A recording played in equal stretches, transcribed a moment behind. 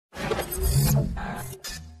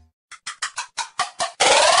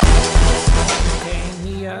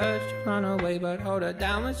run away, but hold her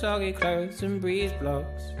down with soggy clothes and breeze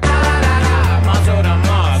blocks. Muscle to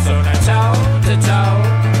muscle, toe to toe.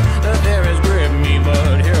 The fear has gripped me,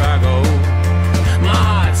 but here I go. My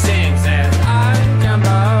heart sinks as I jump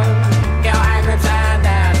up. Your angry time,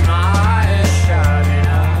 that's my heart is shutting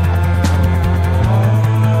up.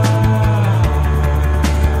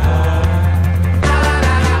 I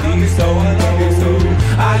love you so, I love you so.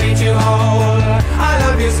 I need you whole. I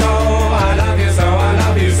love you so, I love you so, I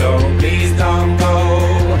love you so. Please don't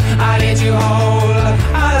go. I need you whole.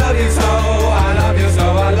 I love you so, I love you so,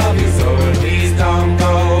 I love you so. Please don't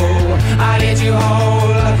go. I need you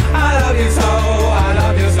whole. I love you so, I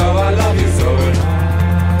love you so, I love you so.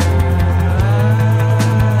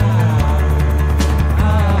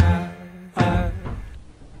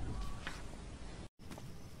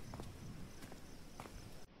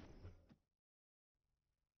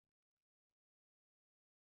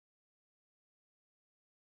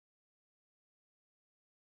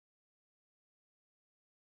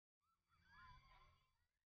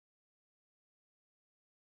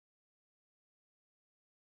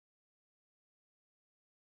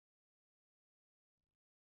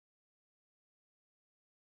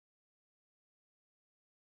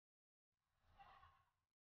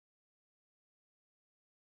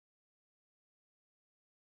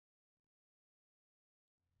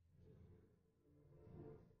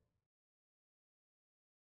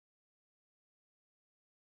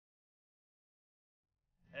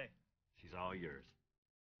 Hey, she's all yours.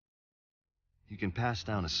 You can pass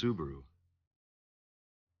down a Subaru,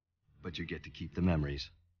 but you get to keep the memories.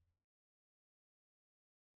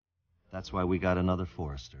 That's why we got another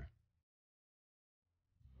Forester.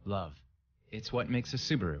 Love. It's what makes a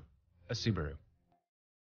Subaru a Subaru.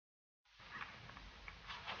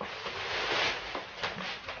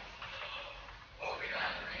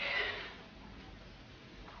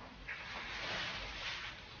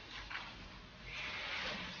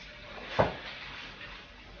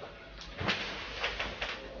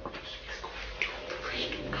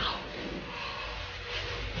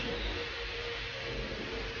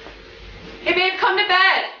 Hey babe, come to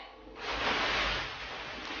bed!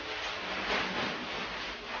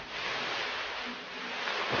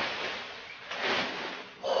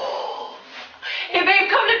 Hey babe,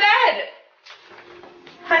 come to bed!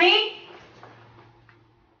 Honey?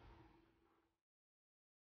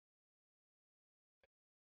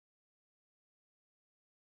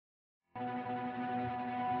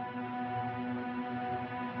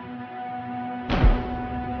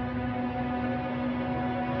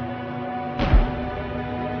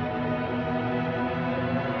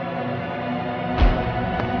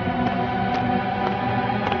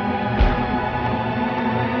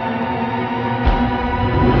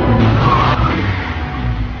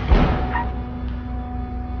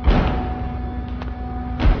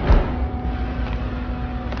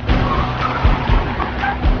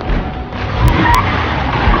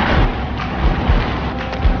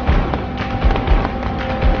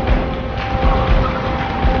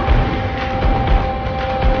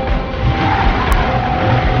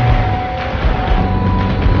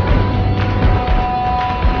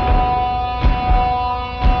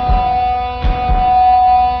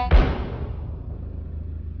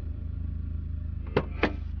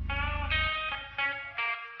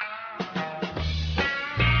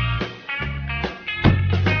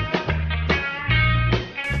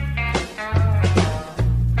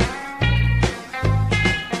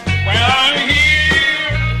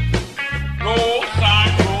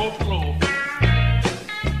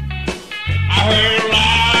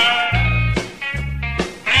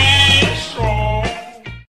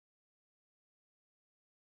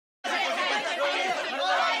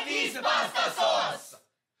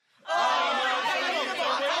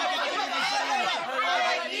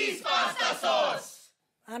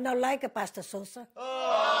 I don't like a pasta sauce.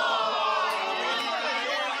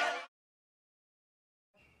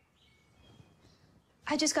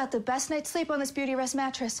 I just got the best night's sleep on this Beauty Rest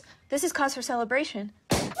mattress. This is cause for celebration.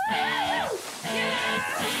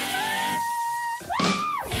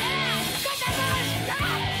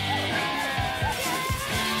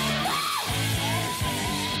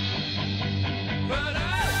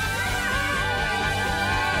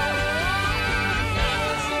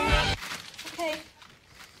 Okay.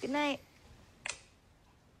 Good night.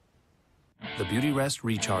 The Beauty Rest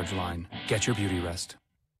Recharge line. Get your Beauty Rest.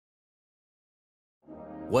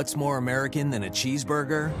 What's more American than a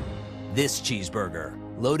cheeseburger? This cheeseburger,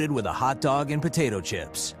 loaded with a hot dog and potato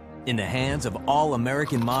chips. In the hands of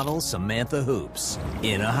all-American model Samantha Hoops.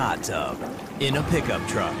 In a hot tub. In a pickup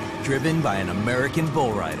truck, driven by an American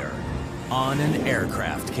bull rider. on an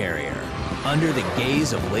aircraft carrier, under the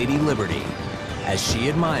gaze of Lady Liberty, as she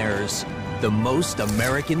admires the most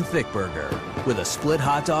American thick burger with a split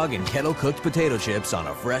hot dog and kettle-cooked potato chips on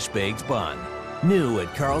a fresh-baked bun. New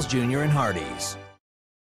at Carl's Jr. and Hardee's.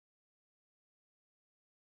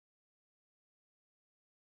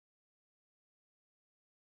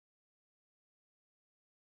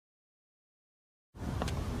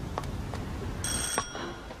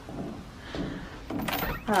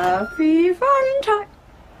 Happy fun time.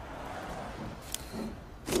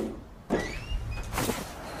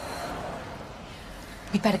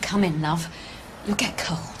 We better come in, love. You'll get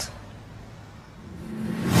cold.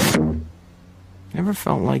 Ever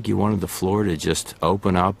felt like you wanted the floor to just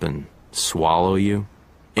open up and swallow you?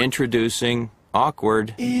 Introducing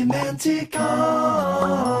Awkward. Emanticon.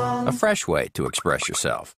 A fresh way to express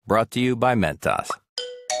yourself. Brought to you by Mentos.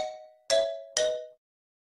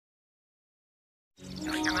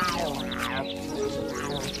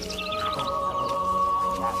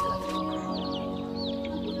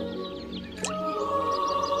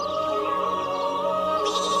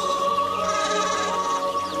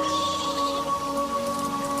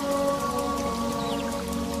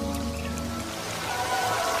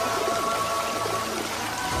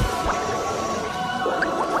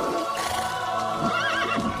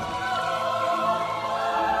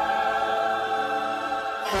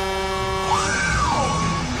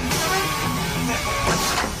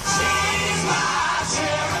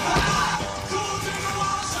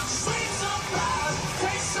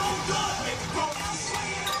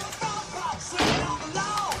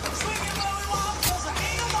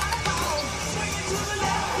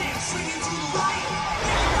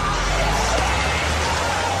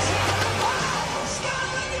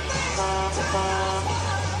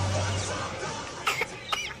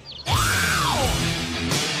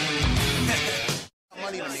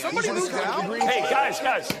 Hey,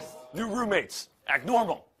 guys, new roommates. Act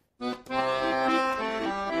normal.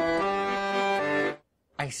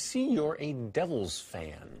 I see you're a Devils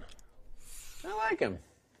fan. I like him.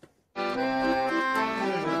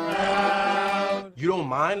 You don't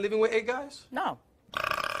mind living with 8 guys? No.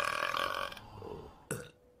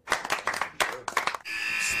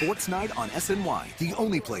 Sports Night on SNY, the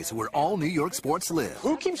only place where all New York sports live.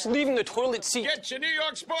 Who keeps leaving the toilet seat? Get your New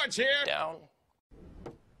York sports here. Down.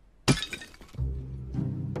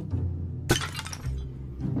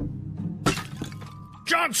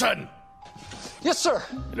 Johnson! Yes, sir.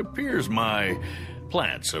 It appears my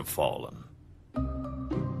plants have fallen.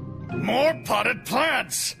 More potted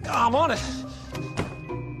plants! I'm on it.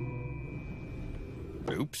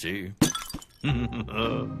 Oopsie.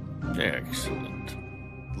 Excellent.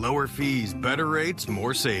 Lower fees, better rates,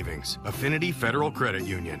 more savings. Affinity Federal Credit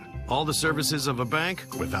Union. All the services of a bank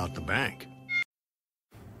without the bank.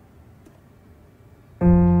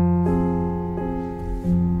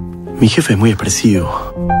 Mi jefe es muy expresivo.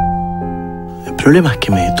 El problema es que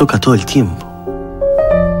me toca todo el tiempo.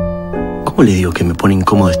 ¿Cómo le digo que me pone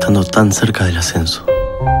incómodo estando tan cerca del ascenso?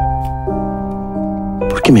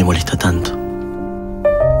 ¿Por qué me molesta tanto?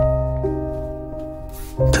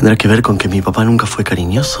 ¿Tendrá que ver con que mi papá nunca fue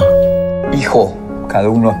cariñoso? Hijo, cada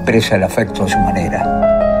uno expresa el afecto a su manera.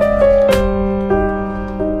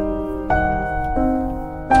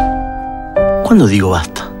 ¿Cuándo digo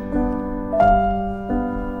basta?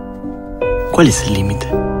 ¿Cuál es el límite?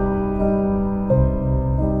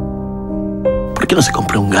 ¿Por qué no se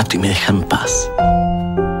compra un gato y me deja en paz?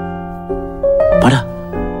 Pará.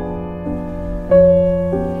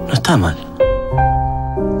 No está mal.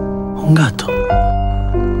 Un gato.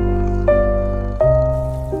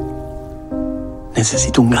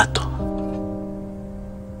 Necesito un gato.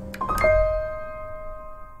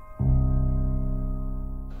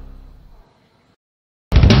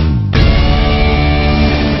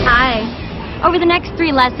 Hi. Over the next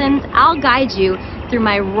 3 lessons, I'll guide you through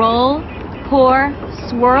my roll, pour,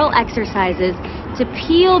 swirl exercises to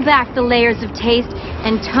peel back the layers of taste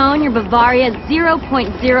and tone your Bavaria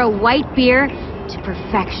 0.0 white beer to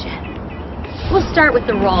perfection. We'll start with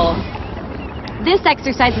the roll. This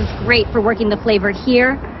exercise is great for working the flavor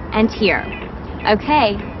here and here.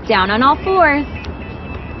 Okay, down on all 4s.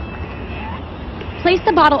 Place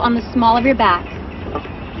the bottle on the small of your back.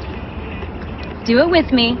 Do it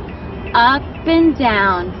with me. Up and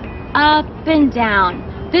down, up and down.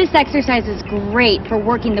 This exercise is great for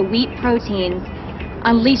working the wheat proteins,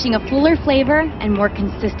 unleashing a fuller flavor and more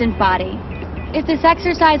consistent body. If this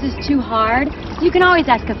exercise is too hard, you can always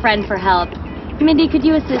ask a friend for help. Mindy, could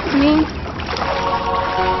you assist me?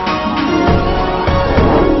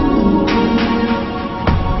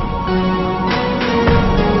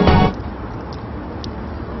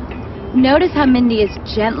 Notice how Mindy is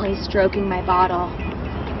gently stroking my bottle.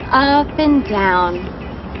 Up and down.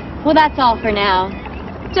 Well, that's all for now.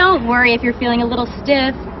 Don't worry if you're feeling a little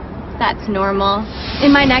stiff. That's normal.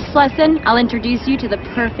 In my next lesson, I'll introduce you to the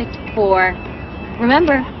perfect pour.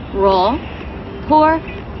 Remember, roll, pour,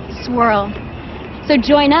 swirl. So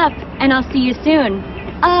join up, and I'll see you soon.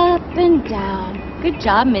 Up and down. Good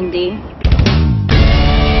job, Mindy.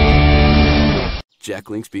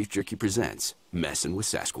 Jack Link's Beef Jerky presents Messin' with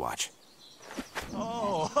Sasquatch.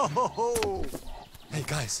 Oh, ho, ho, ho. Hey,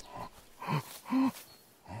 guys.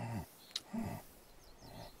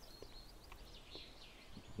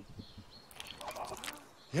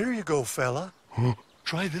 Here you go, fella.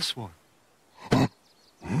 Try this one.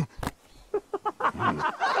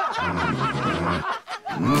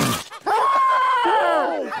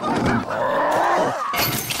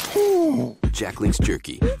 Jack Link's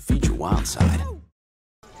Jerky. Feed your wild side.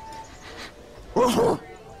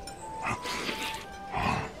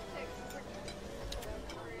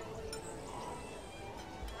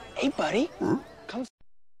 Hey, buddy. Come.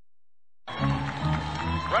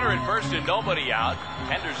 Runner at first and nobody out.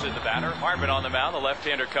 Henderson the batter. Hartman on the mound. The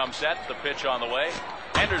left-hander comes set. The pitch on the way.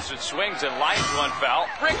 Henderson swings and lines one foul.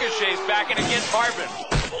 Ricochets back and against Hartman.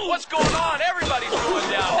 What's going on? Everybody's going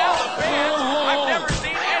down. Now the fans. I've never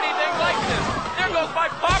seen anything like this. There goes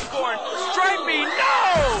my popcorn. Stripey,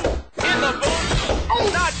 no! In the booth.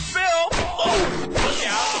 Not Phil. Look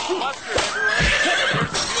out. Mustard everywhere.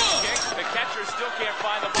 There's the huge kick. The catcher still can't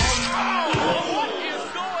find the ball. What is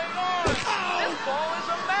going on? This ball is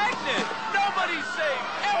a magnet. Nobody's safe.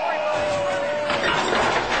 Everybody's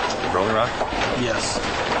running. Rolling Rock? Yes.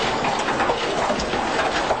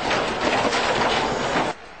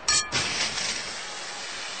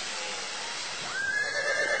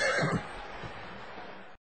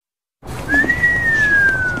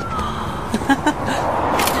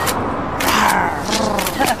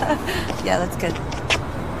 Yeah, that's good.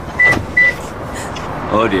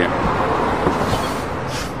 Oh dear.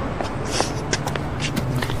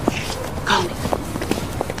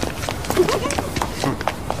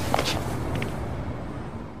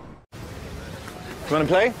 You want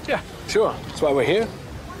to play? Yeah, sure. That's why we're here.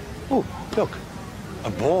 Oh, look. A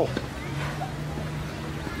ball.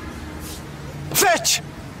 Fetch!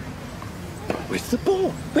 Where's the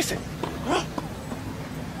ball? Where's it?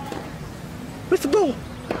 Where's the ball?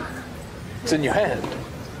 It's in your hand.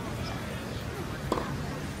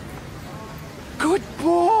 Good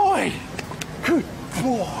boy! Good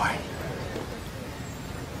boy!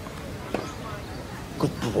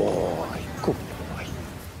 Good boy! Good boy!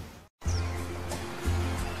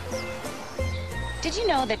 Did you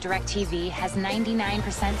know that DirecTV has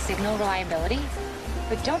 99% signal reliability?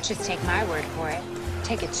 But don't just take my word for it.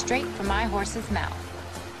 Take it straight from my horse's mouth.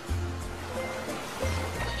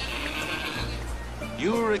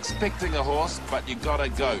 You were expecting a horse, but you got a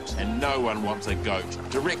goat, and no one wants a goat.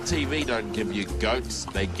 DirecTV don't give you goats,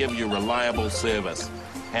 they give you reliable service.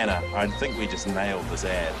 Hannah, I think we just nailed this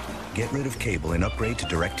ad. Get rid of cable and upgrade to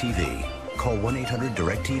DirecTV. Call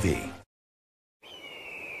 1-800-DirecTV.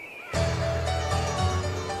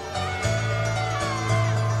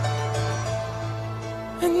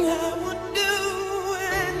 And I would do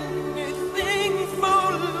anything for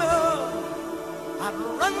love. I'd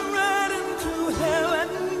run right into hell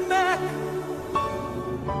and back.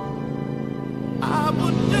 I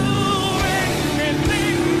would do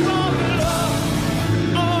anything for love.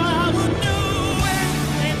 Oh, I would do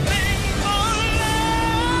anything for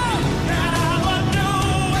love. I would do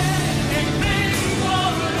anything for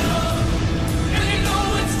love. And you know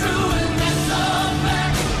it's true and that's a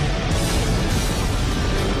fact.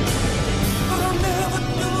 But I'll never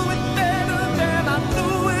do it better than I do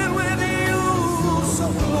it with you. So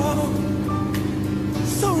long,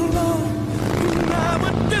 so long. And I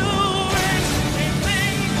would do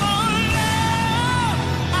anything for love.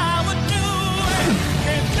 I would do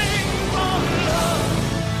anything for love.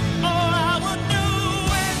 Oh, I would do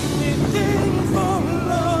anything for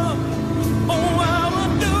love. Oh, I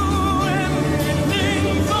would do anything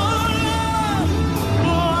for love.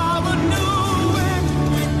 Oh, I would do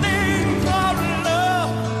anything for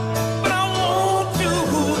love. But I won't do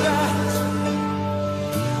that.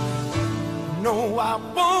 No, I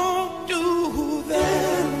won't do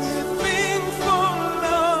that. Anything for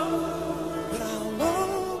love. But I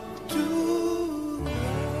won't do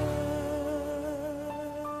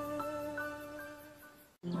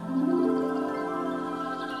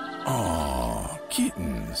Aw,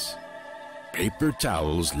 kittens. Paper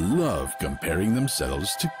towels love comparing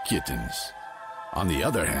themselves to kittens. On the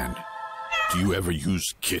other hand, do you ever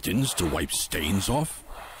use kittens to wipe stains off?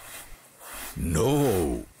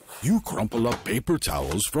 No. You crumple up paper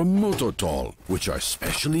towels from Mototol, which are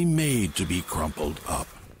specially made to be crumpled up.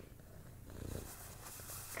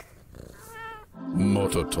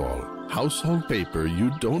 Mototol, household paper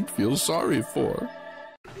you don't feel sorry for.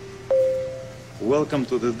 Welcome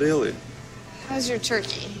to the deli. How's your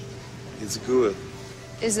turkey? It's good.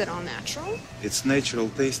 Is it all natural? It's natural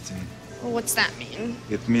tasting. Well, what's that mean?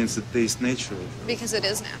 It means it tastes natural. Because it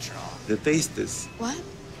is natural. The taste is. What?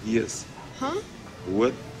 Yes. Huh?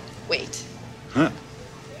 What? Wait. Huh?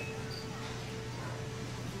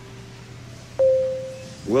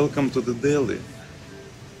 Welcome to the deli.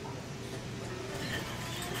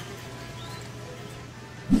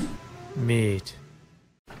 Meat.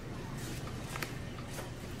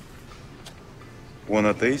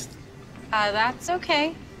 Wanna taste? That's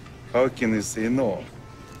okay. How can you say no?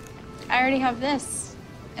 I already have this.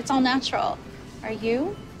 It's all natural. Are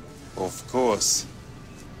you? Of course.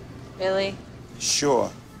 Really? Sure.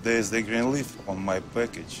 There's the green leaf on my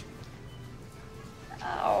package.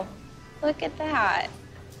 Oh, look at that.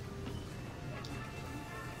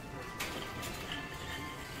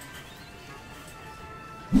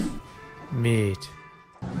 Meat.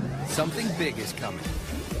 Something big is coming.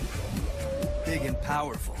 Big and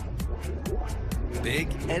powerful.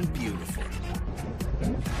 Big and beautiful.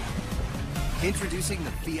 Introducing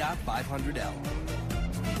the Fiat 500L.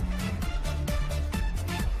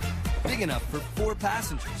 Big enough for 4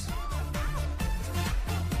 passengers.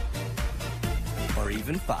 Or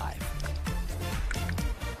even 5.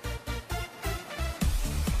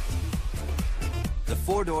 The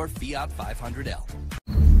 4-door Fiat 500L.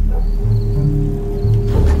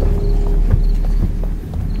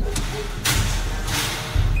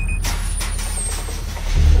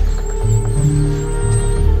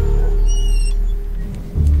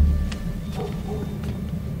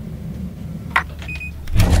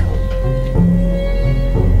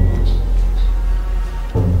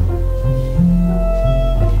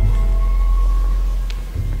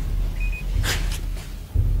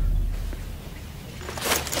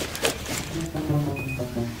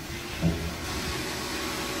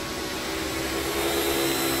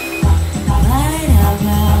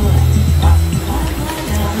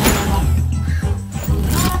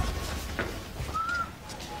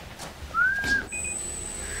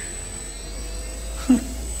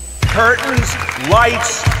 Curtains,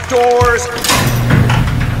 lights, doors.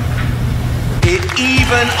 It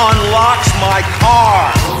even unlocks my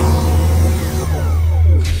car.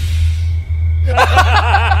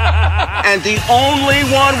 And the only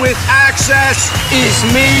one with access is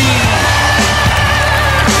me.